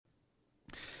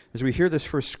As we hear this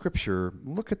first scripture,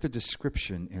 look at the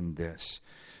description in this.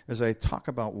 As I talk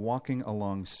about walking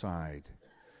alongside,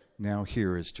 now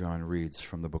here is John reads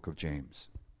from the book of James.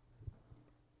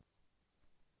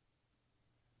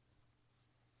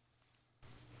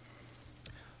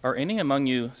 Are any among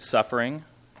you suffering?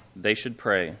 They should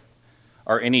pray.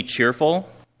 Are any cheerful?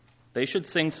 They should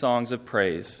sing songs of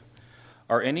praise.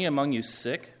 Are any among you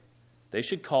sick? They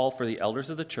should call for the elders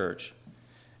of the church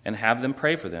and have them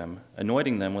pray for them,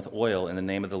 anointing them with oil in the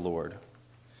name of the Lord.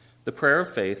 The prayer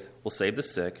of faith will save the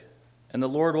sick, and the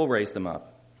Lord will raise them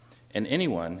up. And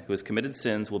anyone who has committed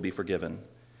sins will be forgiven.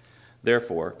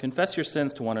 Therefore, confess your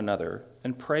sins to one another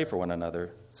and pray for one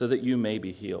another so that you may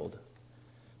be healed.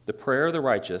 The prayer of the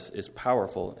righteous is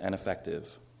powerful and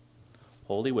effective.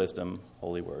 Holy wisdom,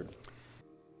 holy word.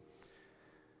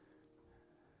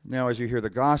 Now, as you hear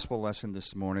the gospel lesson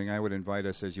this morning, I would invite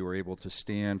us, as you are able to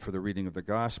stand for the reading of the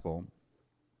gospel.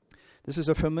 This is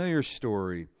a familiar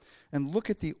story, and look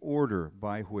at the order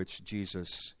by which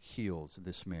Jesus heals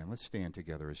this man. Let's stand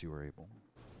together as you are able.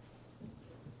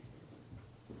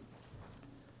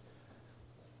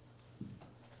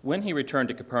 When he returned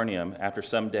to Capernaum after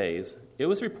some days, it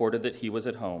was reported that he was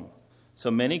at home. So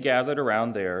many gathered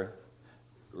around that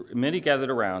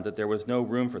there was no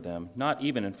room for them, not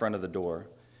even in front of the door,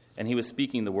 and he was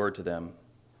speaking the word to them.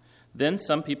 Then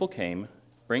some people came,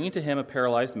 bringing to him a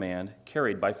paralyzed man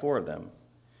carried by 4 of them.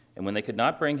 And when they could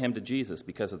not bring him to Jesus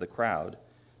because of the crowd,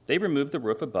 they removed the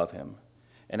roof above him,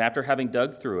 and after having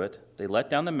dug through it, they let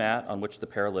down the mat on which the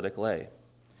paralytic lay.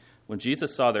 When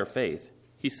Jesus saw their faith,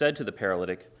 he said to the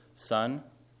paralytic, "Son,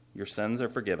 your sins are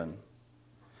forgiven."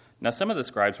 Now some of the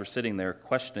scribes were sitting there,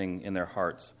 questioning in their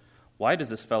hearts, "Why does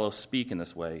this fellow speak in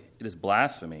this way? It is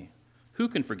blasphemy. Who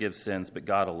can forgive sins but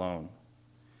God alone?"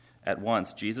 At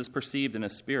once Jesus perceived in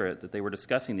his spirit that they were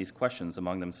discussing these questions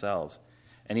among themselves,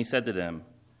 and he said to them,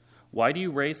 "Why do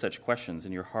you raise such questions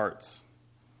in your hearts?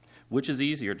 Which is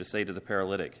easier to say to the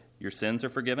paralytic, 'Your sins are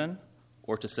forgiven,'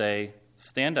 or to say,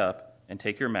 'Stand up and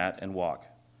take your mat and walk'?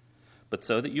 But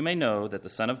so that you may know that the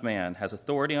Son of Man has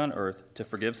authority on earth to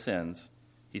forgive sins,"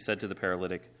 he said to the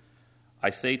paralytic, "I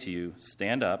say to you,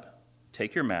 stand up,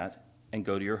 take your mat, and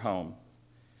go to your home."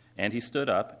 And he stood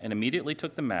up and immediately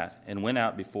took the mat and went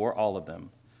out before all of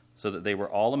them, so that they were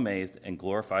all amazed and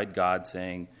glorified God,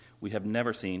 saying, "We have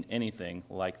never seen anything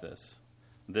like this."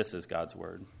 This is God's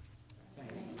word.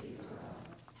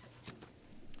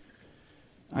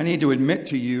 I need to admit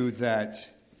to you that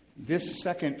this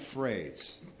second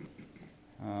phrase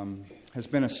has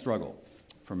been a struggle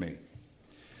for me.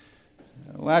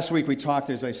 Last week we talked,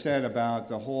 as I said, about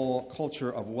the whole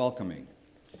culture of welcoming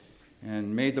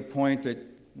and made the point that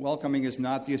welcoming is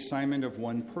not the assignment of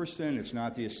one person. It's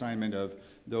not the assignment of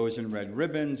those in red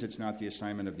ribbons. It's not the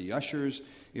assignment of the ushers.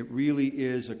 It really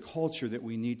is a culture that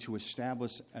we need to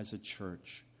establish as a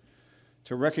church,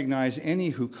 to recognize any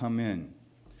who come in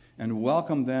and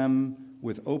welcome them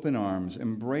with open arms,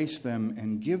 embrace them,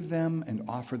 and give them and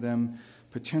offer them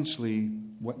potentially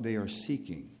what they are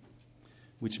seeking,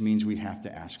 which means we have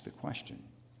to ask the question.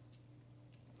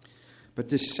 But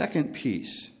this second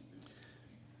piece,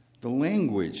 the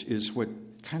language, is what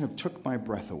kind of took my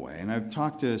breath away. And I've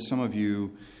talked to some of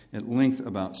you at length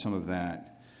about some of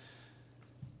that.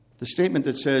 The statement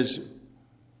that says,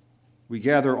 "We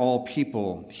gather all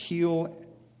people, heal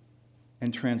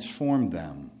and transform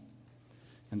them,"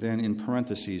 and then in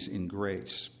parentheses, "in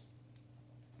grace."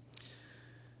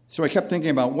 So I kept thinking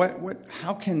about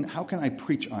how can I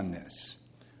preach on this?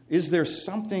 Is there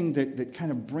something that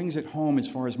kind of brings it home as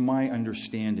far as my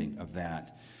understanding of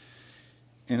that?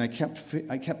 And I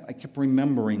kept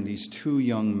remembering these 2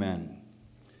 young men,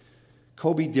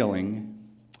 Kobe Dilling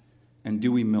and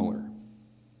Dewey Miller.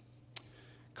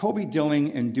 Kobe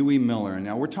Dilling and Dewey Miller.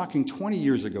 Now, we're talking 20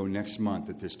 years ago next month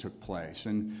that this took place.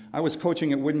 And I was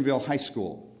coaching at Woodinville High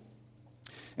School.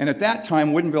 And at that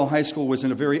time, Woodinville High School was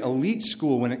in a very elite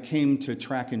school when it came to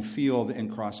track and field and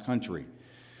cross country.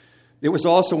 It was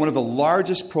also one of the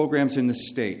largest programs in the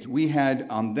state. We had,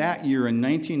 that year in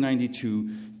 1992,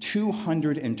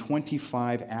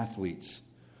 225 athletes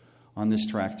on this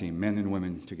track team, men and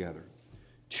women together.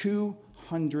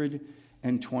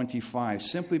 225,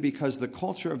 simply because the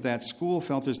culture of that school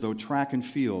felt as though track and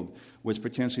field was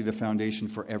potentially the foundation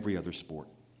for every other sport.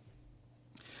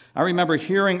 I remember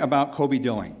hearing about Kobe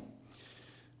Dilling.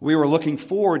 We were looking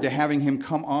forward to having him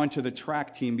come onto the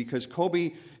track team because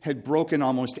Kobe had broken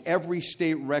almost every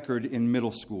state record in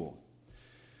middle school.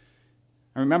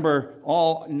 I remember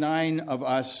all 9 of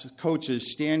us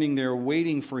coaches standing there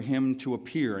waiting for him to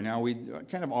appear. Now, we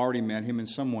kind of already met him in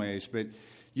some ways, but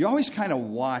you always kind of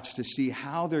watch to see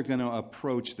how they're going to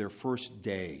approach their first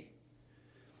day.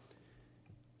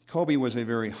 Kobe was a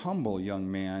very humble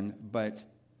young man, but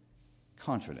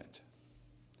confident.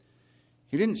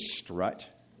 He didn't strut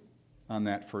on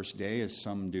that first day as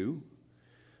some do,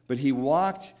 but he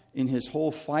walked in his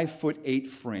whole 5'8"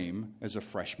 frame as a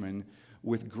freshman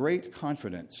with great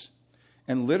confidence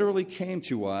and literally came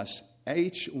to us,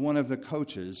 each one of the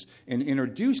coaches, and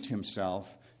introduced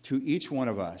himself to each one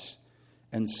of us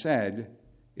and said,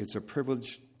 "It's a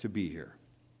privilege to be here."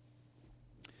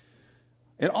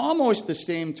 At almost the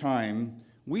same time,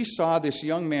 we saw this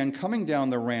young man coming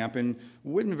down the ramp. In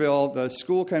Woodinville, the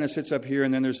school kind of sits up here,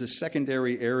 and then there's this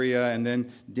secondary area, and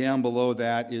then down below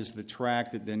that is the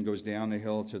track that then goes down the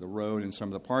hill to the road and some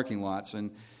of the parking lots.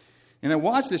 And I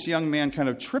watched this young man kind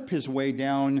of trip his way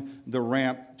down the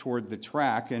ramp toward the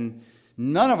track, and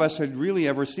none of us had really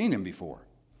ever seen him before.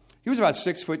 He was about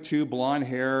 6'2", blonde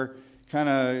hair, kind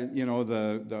of,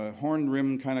 the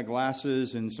horn-rimmed kind of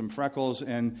glasses and some freckles,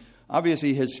 and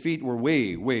obviously his feet were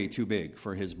way, way too big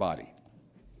for his body.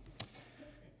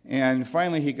 And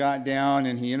finally he got down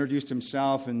and he introduced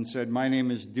himself and said, "My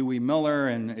name is Dewey Miller,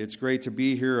 and it's great to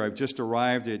be here. I've just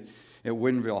arrived at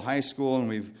Woodinville High School, and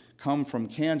we've come from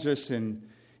Kansas, and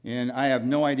I have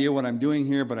no idea what I'm doing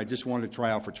here, but I just wanted to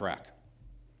try out for track."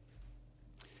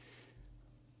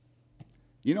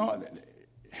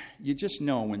 You just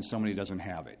know when somebody doesn't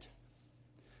have it.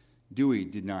 Dewey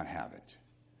did not have it.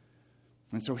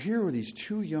 And so here were these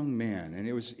two young men, and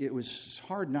it was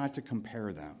hard not to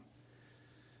compare them.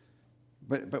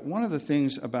 But one of the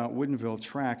things about Woodinville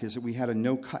Track is that we had a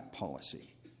no-cut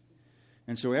policy.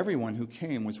 And so everyone who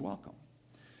came was welcome.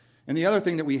 And the other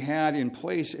thing that we had in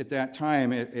place at that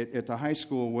time at the high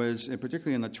school was, and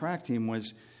particularly in the track team,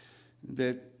 was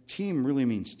that team really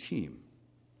means team.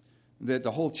 That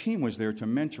the whole team was there to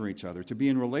mentor each other, to be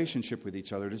in relationship with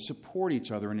each other, to support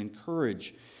each other and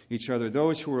encourage each other,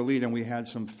 those who were elite, and we had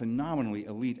some phenomenally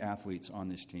elite athletes on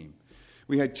this team.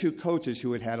 We had 2 coaches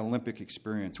who had had Olympic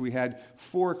experience. We had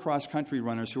 4 cross-country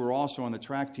runners who were also on the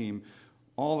track team,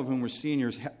 all of whom were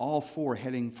seniors, all 4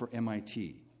 heading for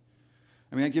MIT.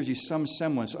 I mean, that gives you some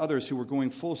semblance. Others who were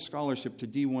going full scholarship to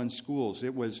D1 schools.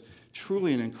 It was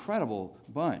truly an incredible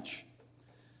bunch.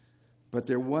 But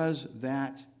there was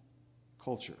that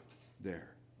culture there.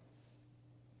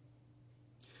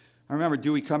 I remember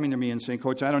Dewey coming to me and saying,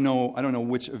 "Coach, I don't know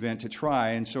which event to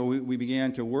try." And so we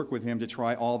began to work with him to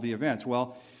try all the events.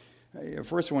 Well, the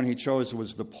first one he chose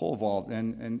was the pole vault,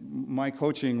 and my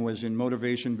coaching was in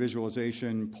motivation,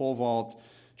 visualization, pole vault,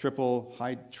 triple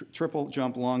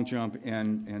jump, long jump,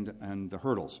 and the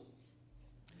hurdles.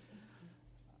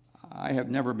 I have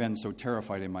never been so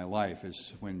terrified in my life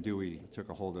as when Dewey took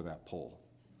a hold of that pole.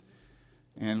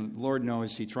 And Lord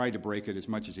knows he tried to break it as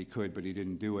much as he could, but he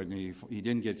didn't do it. And he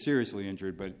didn't get seriously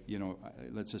injured, but,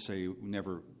 let's just say he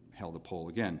never held the pole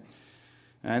again.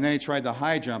 And then he tried the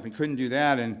high jump and couldn't do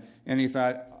that. And he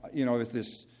thought, with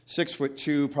this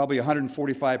 6'2", probably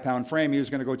 145-pound frame, he was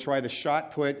going to go try the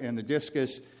shot put and the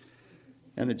discus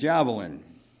and the javelin.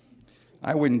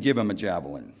 I wouldn't give him a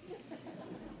javelin.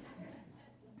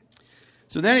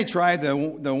 So then he tried the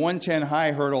 110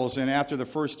 high hurdles, and after the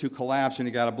first 2 collapsed and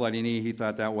he got a bloody knee, he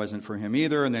thought that wasn't for him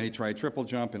either. And then he tried triple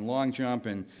jump and long jump,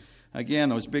 and again,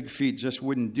 those big feet just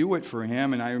wouldn't do it for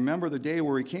him. And I remember the day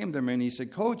where he came to me and he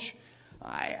said, "Coach,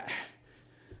 I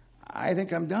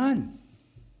think I'm done.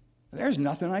 There's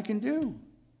nothing I can do."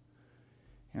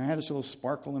 And I had this little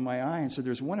sparkle in my eye and said,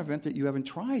 "There's one event that you haven't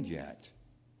tried yet.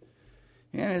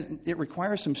 And it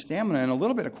requires some stamina and a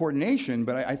little bit of coordination,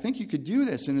 but I think you could do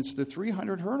this, and it's the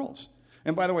 300 hurdles."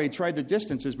 And by the way, he tried the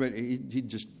distances, but he'd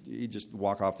just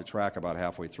walk off the track about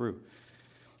halfway through.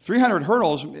 300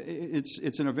 hurdles,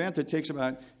 it's an event that takes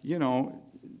about,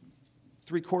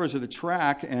 3/4 of the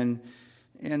track, and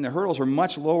the hurdles are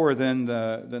much lower than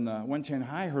the 110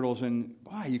 high hurdles, and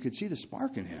boy, you could see the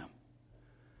spark in him.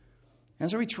 And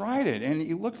so he tried it, and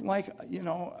he looked like,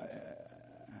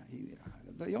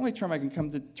 the only term I can come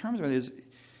to terms with is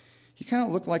he kind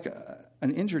of looked like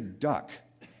an injured duck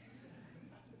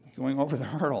going over the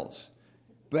hurdles.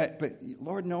 But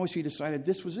Lord knows he decided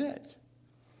this was it.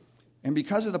 And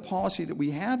because of the policy that we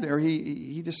had there,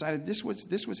 he decided this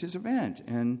was his event.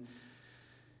 And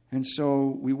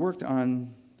so we worked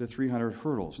on the 300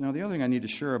 hurdles. Now, the other thing I need to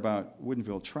share about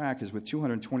Woodinville Track is with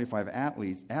 225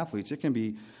 athletes, it can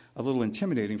be a little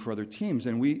intimidating for other teams,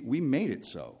 and we made it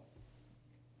so.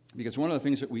 Because one of the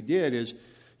things that we did is,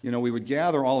 we would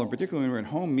gather all, and particularly when we were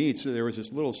at home meets, so there was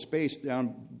this little space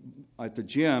down at the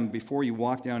gym before you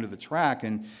walk down to the track,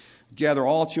 and gather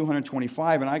all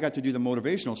 225, and I got to do the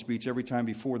motivational speech every time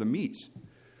before the meets.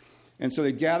 And so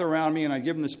they'd gather around me, and I'd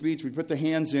give them the speech, we'd put the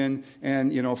hands in,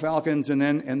 and, Falcons, and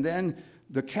then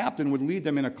the captain would lead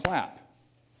them in a clap.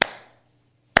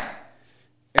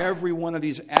 every one of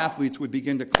these athletes would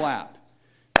begin to clap.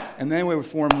 And then we would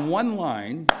form one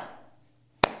line,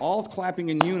 all clapping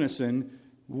in unison,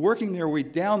 working their way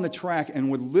down the track, and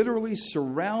would literally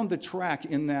surround the track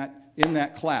in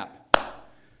that clap.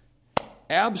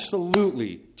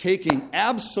 Absolutely taking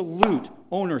absolute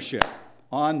ownership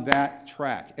on that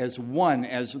track as one,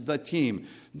 as the team.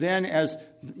 Then as,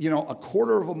 a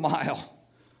quarter of a mile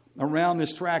around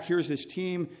this track, here's this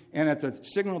team, and at the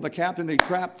signal of the captain, they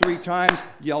clap 3 times,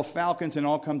 yell Falcons, and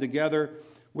all come together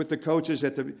with the coaches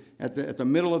at the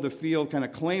middle of the field, kind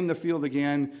of claim the field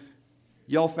again,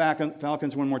 yell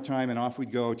Falcons one more time, and off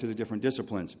we'd go to the different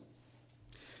disciplines.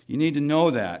 You need to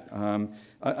know that.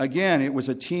 Again, it was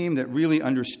a team that really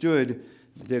understood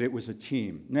that it was a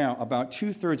team. Now, about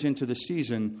 2/3 into the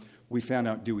season, we found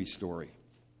out Dewey's story.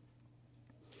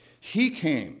 He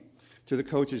came to the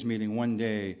coaches' meeting one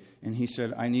day, and he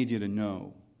said, I need you to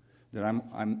know that I'm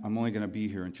only going to be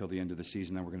here until the end of the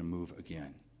season, then we're going to move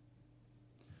again.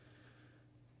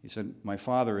 He said, my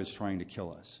father is trying to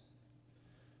kill us.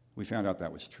 We found out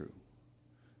that was true.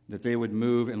 That they would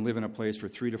move and live in a place for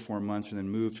 3 to 4 months and then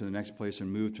move to the next place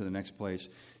and move to the next place.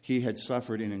 He had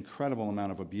suffered an incredible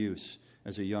amount of abuse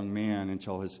as a young man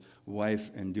until his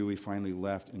wife and Dewey finally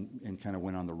left and kind of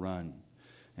went on the run.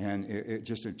 And it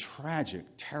just a tragic,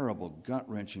 terrible,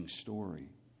 gut-wrenching story.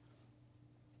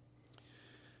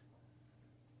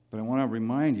 But I want to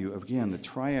remind you, again, the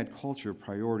triad culture of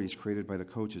priorities created by the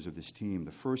coaches of this team.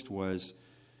 The first was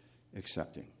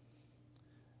accepting.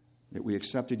 That we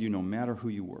accepted you no matter who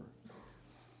you were.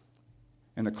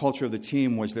 And the culture of the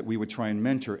team was that we would try and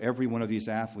mentor every one of these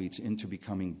athletes into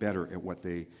becoming better at what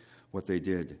they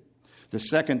did. The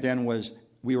second then was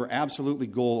we were absolutely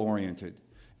goal-oriented.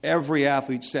 Every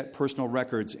athlete set personal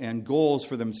records and goals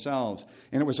for themselves.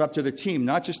 And it was up to the team,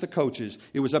 not just the coaches.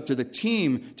 It was up to the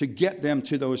team to get them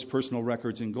to those personal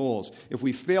records and goals. If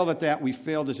we failed at that, we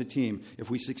failed as a team. If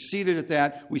we succeeded at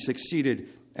that, we succeeded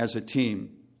as a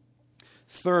team.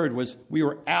 Third was we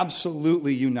were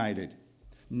absolutely united.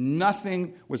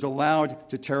 Nothing was allowed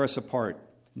to tear us apart.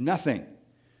 Nothing.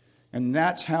 And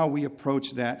that's how we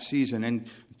approached that season. And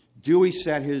Dewey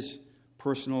set his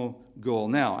personal goal.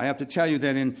 Now, I have to tell you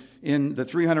that in the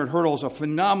 300 hurdles, a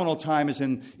phenomenal time is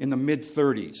in the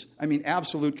mid-30s. I mean,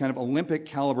 absolute kind of Olympic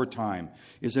caliber time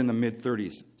is in the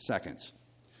mid-30s seconds.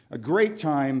 A great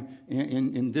time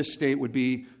in this state would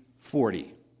be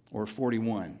 40 or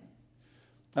 41.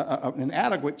 An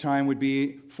adequate time would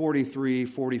be 43,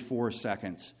 44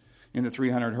 seconds in the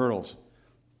 300 hurdles.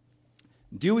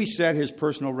 Dewey set his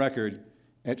personal record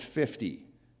at 50.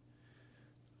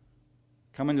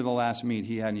 Coming to the last meet,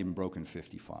 he hadn't even broken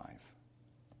 55.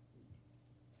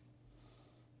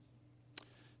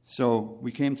 So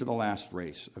we came to the last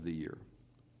race of the year.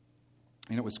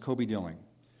 And it was Kobe Dilling,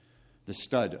 the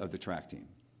stud of the track team,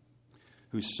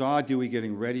 who saw Dewey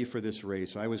getting ready for this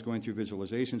race. I was going through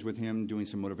visualizations with him, doing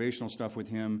some motivational stuff with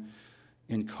him.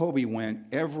 And Kobe went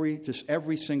every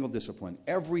single discipline,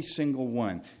 every single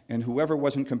one. And whoever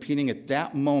wasn't competing at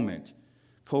that moment,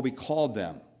 Kobe called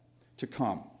them to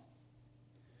come.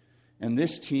 And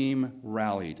this team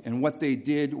rallied. And what they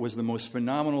did was the most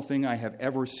phenomenal thing I have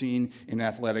ever seen in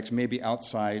athletics, maybe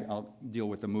outside. I'll deal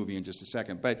with the movie in just a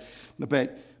second. But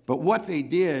what they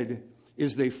did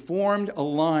is they formed a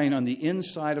line on the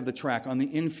inside of the track, on the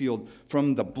infield,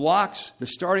 from the blocks, the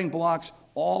starting blocks,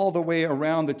 all the way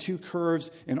around the 2 curves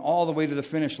and all the way to the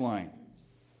finish line.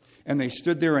 And they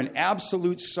stood there in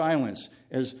absolute silence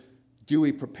as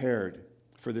Dewey prepared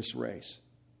for this race.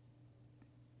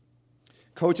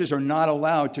 Coaches are not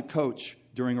allowed to coach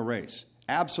during a race.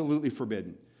 Absolutely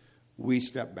forbidden. We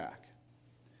step back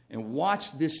and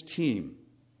watch this team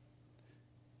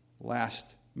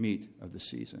last meet of the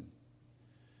season.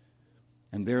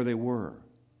 And there they were,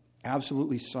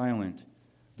 absolutely silent.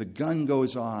 The gun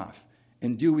goes off,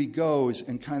 and Dewey goes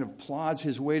and kind of plods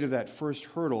his way to that first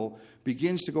hurdle,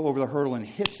 begins to go over the hurdle and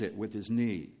hits it with his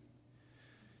knee.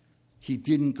 He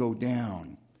didn't go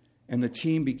down. And the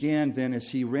team began then, as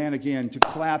he ran again, to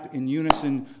clap in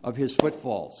unison of his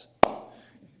footfalls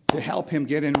to help him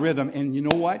get in rhythm. And you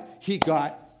know what? He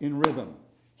got in rhythm.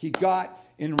 He got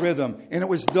in rhythm. And it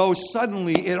was though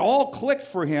suddenly it all clicked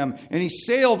for him, and he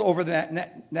sailed over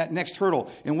that next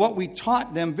hurdle. And what we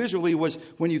taught them visually was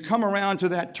when you come around to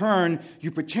that turn,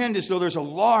 you pretend as though there's a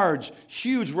large,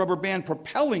 huge rubber band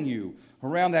propelling you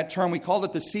around that turn. We called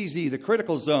it the CZ, the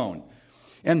critical zone.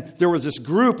 And there was this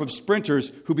group of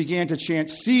sprinters who began to chant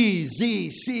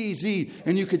CZ, CZ,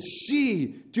 and you could see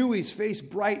Dewey's face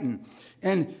brighten.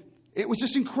 And it was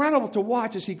just incredible to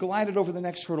watch as he glided over the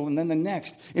next hurdle and then the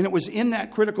next. And it was in that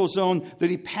critical zone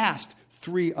that he passed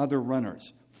 3 other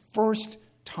runners. First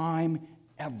time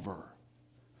forever.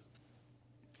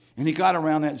 And he got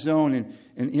around that zone and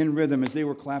in rhythm as they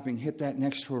were clapping, hit that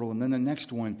next hurdle, and then the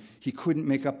next one, he couldn't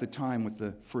make up the time with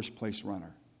the first place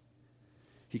runner.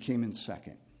 He came in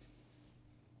second.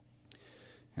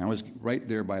 And I was right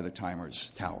there by the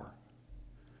timer's tower.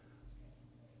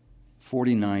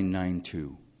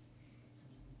 49.92.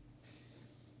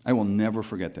 I will never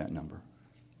forget that number.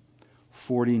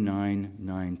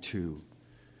 49.92.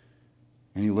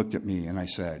 And he looked at me and I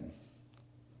said,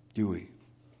 Dewey,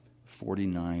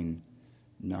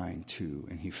 49.92.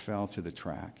 And he fell to the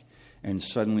track. And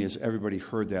suddenly, as everybody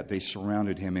heard that, they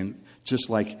surrounded him, and just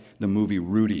like the movie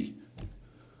Rudy,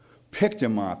 picked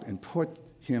him up and put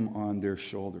him on their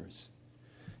shoulders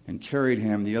and carried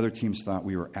him. The other teams thought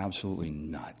we were absolutely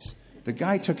nuts. The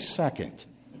guy took second.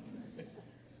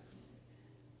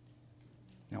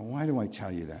 Now, why do I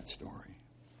tell you that story?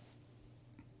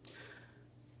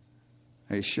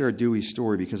 I share Dewey's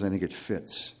story because I think it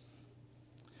fits.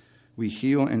 We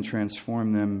heal and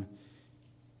transform them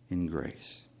in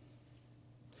grace.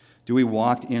 Dewey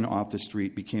walked in off the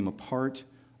street, became a part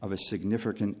of a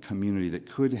significant community that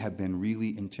could have been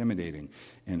really intimidating.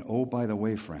 And oh, by the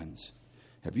way, friends,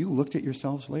 have you looked at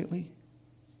yourselves lately?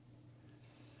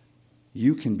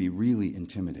 You can be really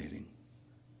intimidating.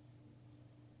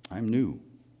 I'm new.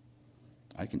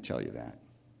 I can tell you that.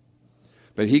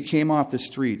 But he came off the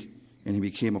street and he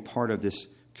became a part of this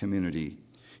community.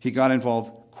 He got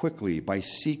involved quickly by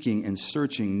seeking and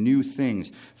searching new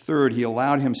things. Third, he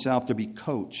allowed himself to be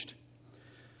coached.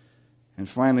 And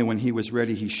finally, when he was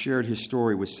ready, he shared his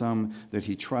story with some that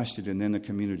he trusted, and then the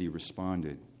community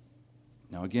responded.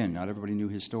 Now again, not everybody knew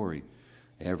his story.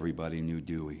 Everybody knew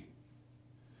Dewey.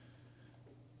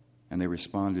 And they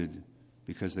responded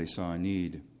because they saw a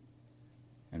need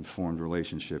and formed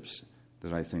relationships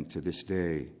that I think to this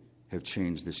day have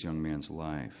changed this young man's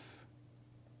life.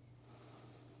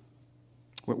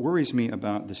 What worries me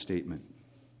about the statement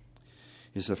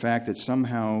is the fact that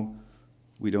somehow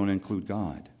we don't include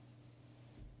God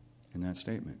in that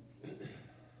statement.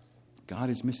 God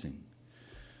is missing.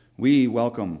 We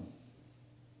welcome,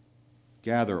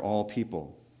 gather all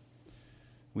people.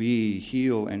 We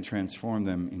heal and transform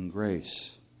them in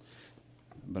grace.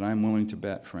 But I'm willing to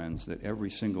bet, friends, that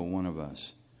every single one of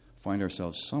us find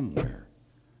ourselves somewhere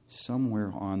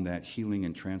on that healing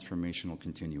and transformational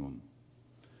continuum.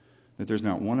 That there's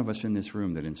not one of us in this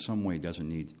room that in some way doesn't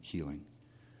need healing.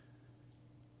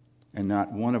 And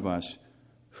not one of us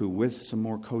who, with some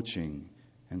more coaching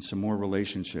and some more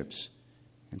relationships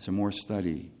and some more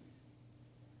study,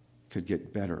 could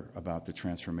get better about the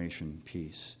transformation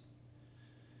piece.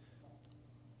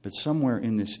 But somewhere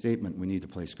in this statement, we need to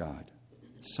place God.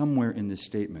 Somewhere in this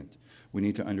statement, we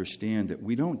need to understand that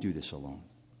we don't do this alone.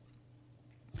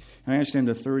 And I understand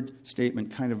the third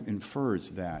statement kind of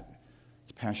infers that.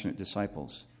 It's passionate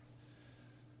disciples.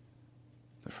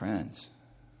 But friends,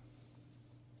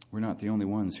 we're not the only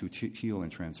ones who heal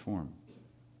and transform.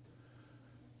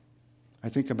 I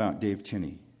think about Dave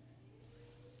Tinney.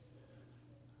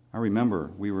 I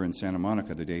remember we were in Santa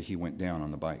Monica the day he went down on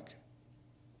the bike.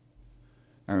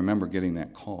 I remember getting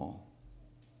that call.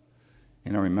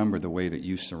 And I remember the way that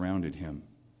you surrounded him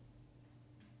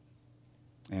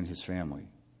and his family.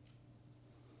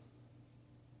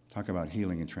 Talk about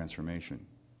healing and transformation.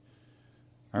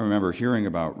 I remember hearing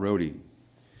about Rhodey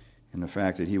and the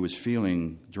fact that he was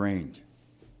feeling drained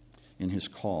in his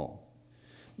call.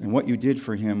 And what you did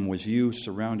for him was you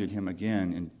surrounded him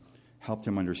again and helped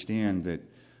him understand that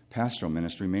pastoral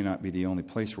ministry may not be the only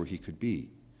place where he could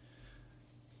be,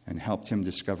 and helped him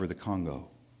discover the Congo.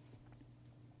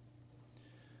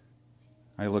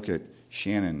 I look at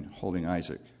Shannon holding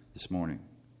Isaac this morning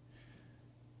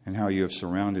and how you have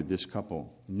surrounded this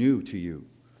couple, new to you,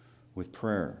 with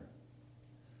prayer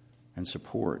and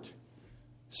support,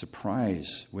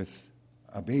 surprise with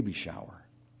a baby shower.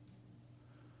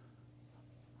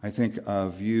 I think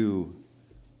of you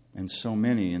and so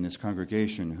many in this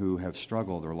congregation who have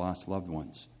struggled or lost loved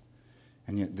ones,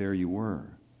 and yet there you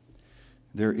were.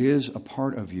 There is a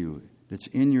part of you that's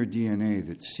in your DNA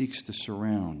that seeks to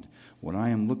surround. What I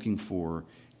am looking for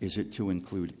is it to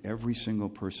include every single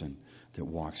person that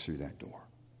walks through that door.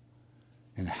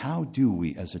 And how do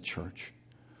we as a church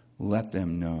let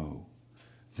them know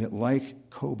that, like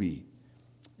Kobe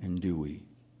and Dewey,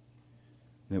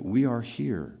 that we are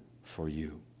here for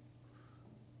you,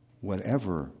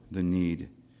 whatever the need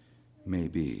may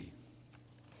be.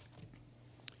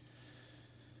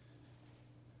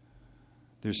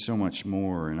 There's so much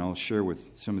more, and I'll share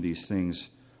with some of these things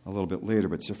a little bit later,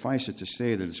 but suffice it to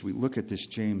say that as we look at this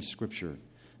James scripture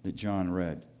that John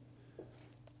read,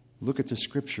 look at the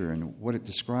scripture and what it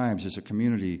describes as a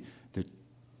community that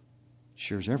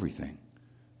shares everything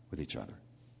with each other,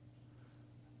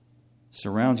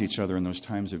 surrounds each other in those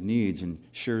times of needs, and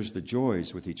shares the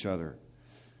joys with each other.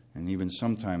 And even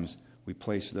sometimes we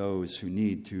place those who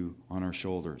need to on our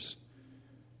shoulders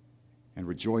and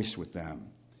rejoice with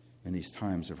them in these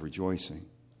times of rejoicing.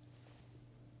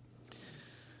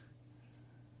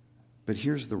 But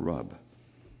here's the rub.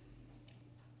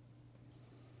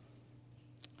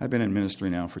 I've been in ministry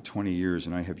now for 20 years,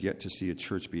 and I have yet to see a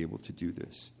church be able to do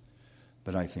this.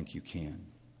 But I think you can.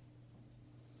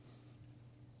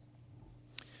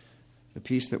 The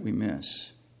piece that we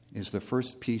miss is the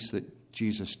first piece that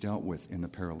Jesus dealt with in the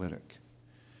paralytic.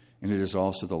 And it is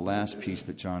also the last piece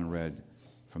that John read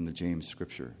from the James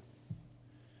scripture.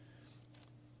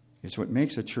 It's what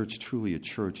makes a church truly a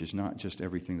church is not just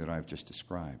everything that I've just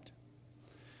described.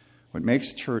 What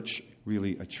makes church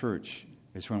really a church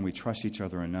is when we trust each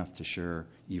other enough to share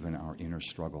even our inner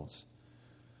struggles.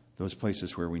 Those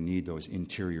places where we need those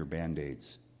interior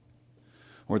Band-Aids.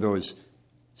 Or those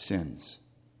sins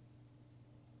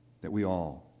that we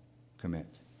all commit.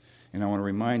 And I want to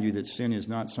remind you that sin is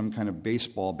not some kind of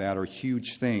baseball bat or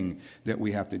huge thing that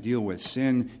we have to deal with.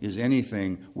 Sin is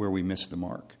anything where we miss the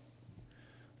mark.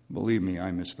 Believe me,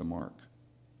 I miss the mark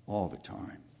all the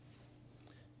time.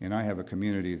 And I have a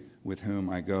community with whom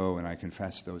I go and I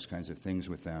confess those kinds of things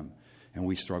with them, and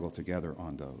we struggle together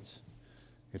on those.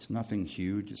 It's nothing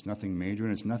huge, it's nothing major,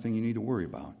 and it's nothing you need to worry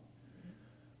about.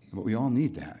 But we all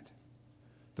need that.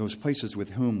 Those places with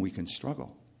whom we can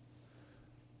struggle.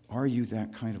 Are you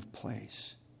that kind of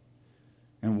place?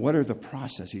 And what are the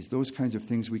processes, those kinds of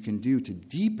things we can do to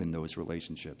deepen those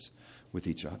relationships with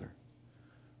each other?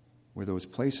 Where those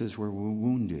places where we're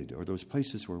wounded or those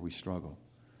places where we struggle,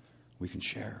 we can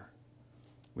share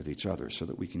with each other so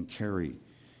that we can carry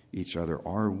each other.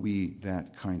 Are we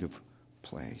that kind of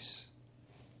place?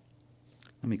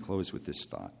 Let me close with this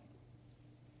thought.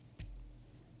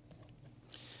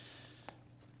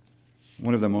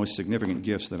 One of the most significant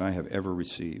gifts that I have ever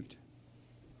received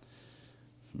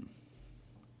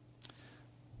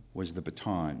was the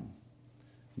baton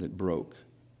that broke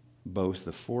both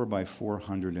the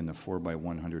 4x400 and the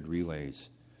 4x100 relays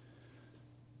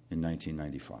in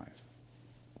 1995.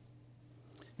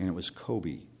 And it was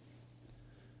Kobe,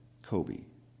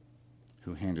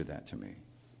 who handed that to me.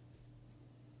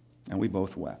 And we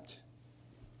both wept.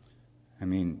 I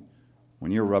mean,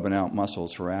 when you're rubbing out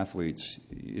muscles for athletes,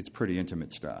 it's pretty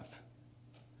intimate stuff.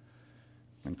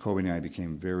 And Kobe and I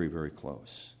became very, very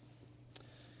close.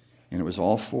 And it was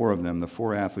all four of them, the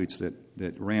four athletes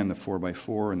that ran the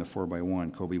 4x4 and the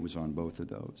 4x1. Kobe was on both of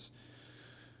those,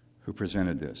 who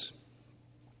presented this.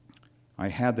 I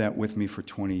had that with me for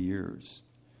 20 years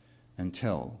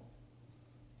until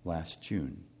last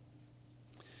June.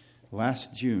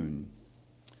 Last June,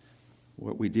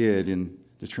 what we did in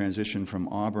the transition from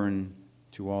Auburn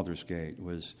to Aldersgate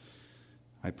was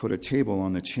I put a table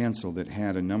on the chancel that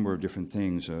had a number of different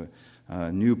things,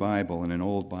 a new Bible and an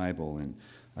old Bible and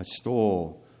a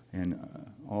stole and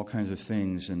all kinds of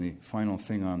things. And the final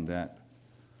thing on that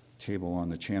table on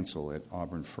the chancel at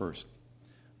Auburn First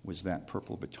was that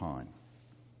purple baton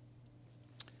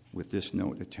with this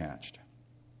note attached.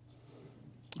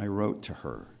 I wrote to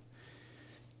her,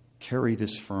 "Carry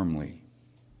this firmly.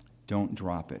 Don't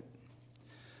drop it.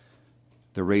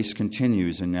 The race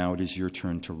continues, and now it is your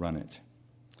turn to run it.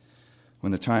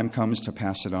 When the time comes to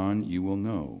pass it on, you will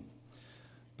know.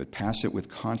 But pass it with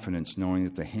confidence, knowing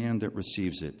that the hand that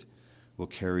receives it will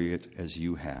carry it as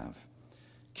you have.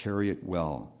 Carry it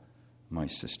well, my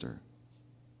sister."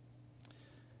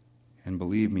 And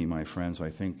believe me, my friends, I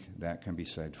think that can be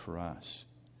said for us.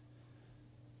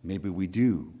 Maybe we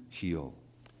do heal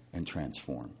and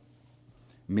transform.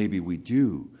 Maybe we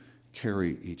do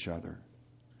carry each other.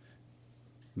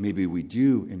 Maybe we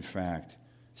do, in fact,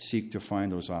 seek to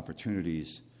find those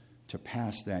opportunities to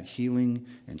pass that healing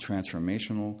and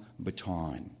transformational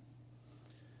baton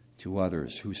to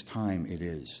others whose time it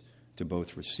is to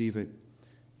both receive it,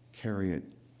 carry it,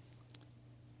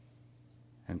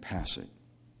 and pass it.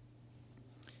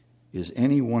 Is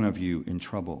any one of you in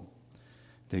trouble?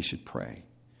 They should pray.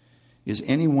 Is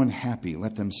anyone happy?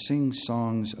 Let them sing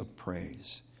songs of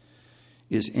praise.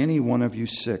 Is any one of you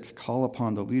sick? Call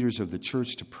upon the leaders of the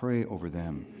church to pray over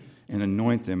them and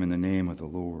anoint them in the name of the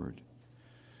Lord.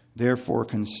 Therefore,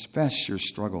 confess your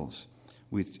struggles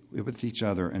with each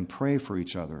other and pray for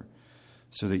each other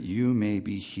so that you may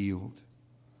be healed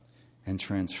and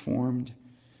transformed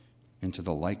into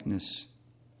the likeness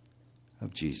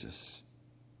of Jesus.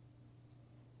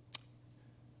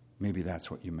 Maybe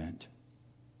that's what you meant.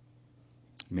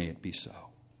 May it be so.